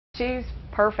She's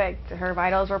perfect. Her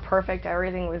vitals were perfect.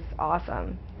 Everything was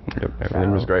awesome. Yep,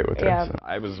 everything was great with her. Yeah. So.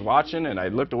 I was watching and I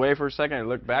looked away for a second, I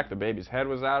looked back, the baby's head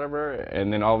was out of her,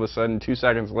 and then all of a sudden 2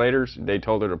 seconds later they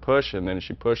told her to push, and then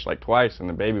she pushed like twice and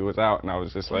the baby was out, and I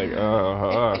was just like,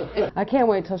 I can't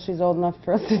wait till she's old enough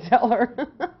for us to tell her.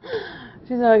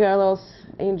 She's like our little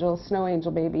angel, snow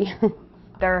angel baby.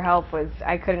 Their help was,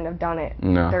 I couldn't have done it.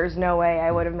 No. There's no way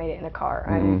I would have made it in a car.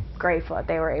 I'm grateful that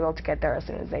they were able to get there as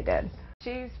soon as they did.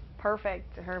 She's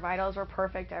perfect. Her vitals were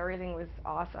perfect. Everything was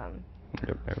awesome.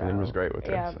 Yep, everything was great with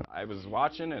her. Yeah. So. I was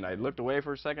watching and I looked away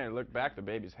for a second, I looked back, the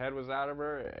baby's head was out of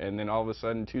her, and then all of a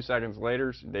sudden 2 seconds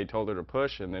later they told her to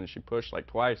push, and then she pushed like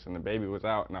twice and the baby was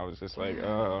out, and I was just like,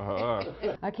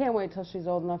 I can't wait till she's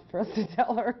old enough for us to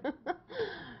tell her.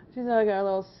 She's like our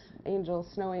little angel,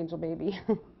 snow angel baby.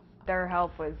 Their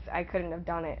help was, I couldn't have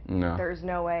done it. No. There's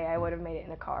no way I would have made it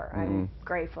in a car. I'm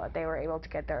grateful that they were able to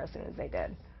get there as soon as they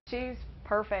did. She's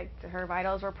perfect. Her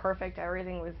vitals were perfect.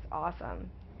 Everything was awesome.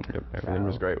 Yep, everything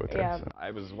was great with her. Yeah. So. I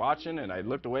was watching and I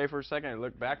looked away for a second, I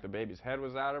looked back, the baby's head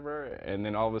was out of her, and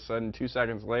then all of a sudden 2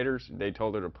 seconds later they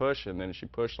told her to push, and then she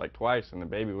pushed like twice and the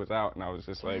baby was out, and I was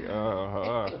just like,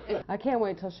 I can't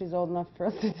wait till she's old enough for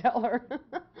us to tell her.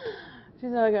 She's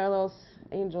like our little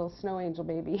angel, snow angel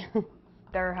baby.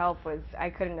 Their help was, I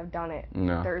couldn't have done it.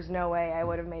 No. There's no way I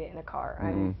would have made it in a car.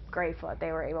 I'm grateful that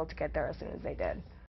they were able to get there as soon as they did.